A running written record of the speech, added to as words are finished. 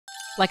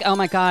Like, oh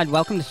my god,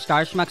 welcome to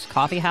Star Schmuck's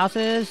Coffee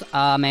Houses.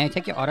 May I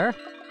take your order?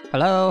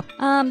 Hello?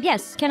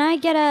 Yes. Can I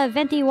get a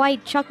venti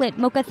white chocolate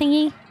mocha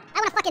thingy? I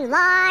want a fucking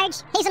large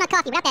hazelnut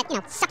coffee without that,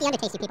 sucky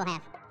undertaste you people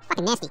have.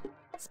 Fucking nasty.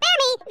 Spare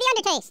me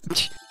the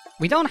undertaste!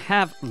 We don't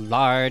have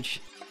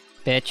large,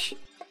 bitch.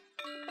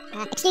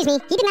 Excuse me,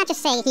 he did not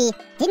just say he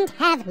didn't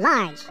have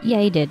large. Yeah,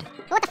 he did.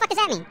 Well, what the fuck does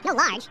that mean? No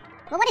large.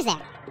 Well, what is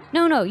there?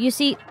 No, you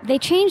see, they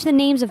changed the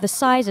names of the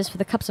sizes for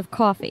the cups of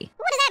coffee.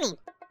 What does that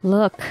mean?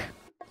 Look.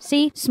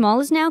 See,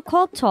 small is now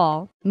called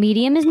tall,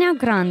 medium is now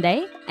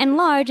grande, and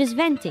large is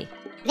venti.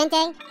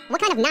 Vente? What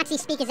kind of Nazi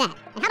speak is that?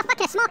 And how the fuck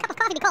can a small cup of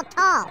coffee be called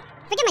tall?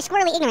 Forgive my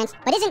squirrely ignorance,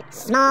 but isn't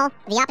small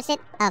the opposite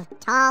of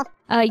tall?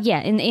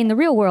 Yeah, in the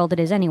real world it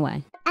is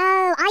anyway.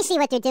 Oh, I see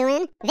what they're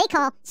doing. They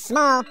call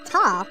small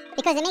tall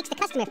because it makes the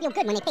customer feel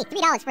good when they pay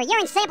 $3 for a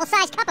urine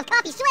sample-sized cup of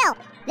coffee swill.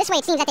 This way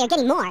it seems that they're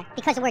getting more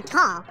because the word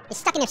tall is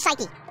stuck in their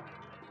psyche.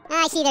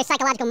 I see their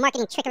psychological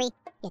marketing trickery.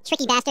 You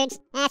tricky bastards.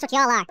 That's what you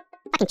all are.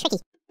 Fucking tricky.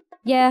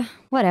 Yeah,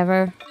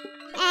 whatever.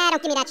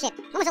 Don't give me that shit.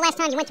 When was the last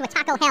time you went to a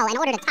taco hell and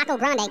ordered a taco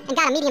grande and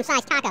got a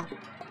medium-sized taco?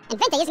 And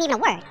vente isn't even a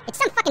word. It's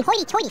some fucking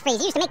hoity-toity phrase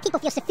used to make people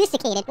feel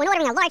sophisticated when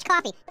ordering a large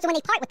coffee, so when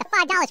they part with the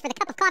 $5 for the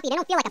cup of coffee, they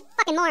don't feel like a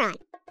fucking moron.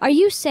 Are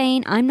you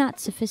saying I'm not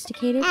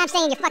sophisticated? I'm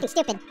saying you're fucking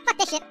stupid. Fuck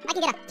this shit. I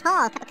can get a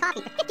tall cup of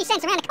coffee for 50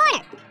 cents around the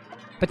corner.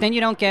 But then you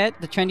don't get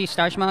the trendy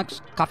Star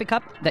Schmuck's coffee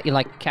cup that you,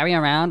 carry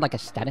around like a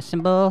status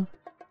symbol?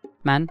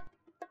 Man?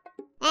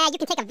 You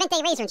can take a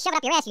vente razor and shove it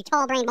up your ass, you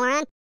tall-brained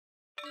moron.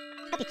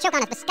 Hope you choke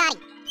on a biscotti.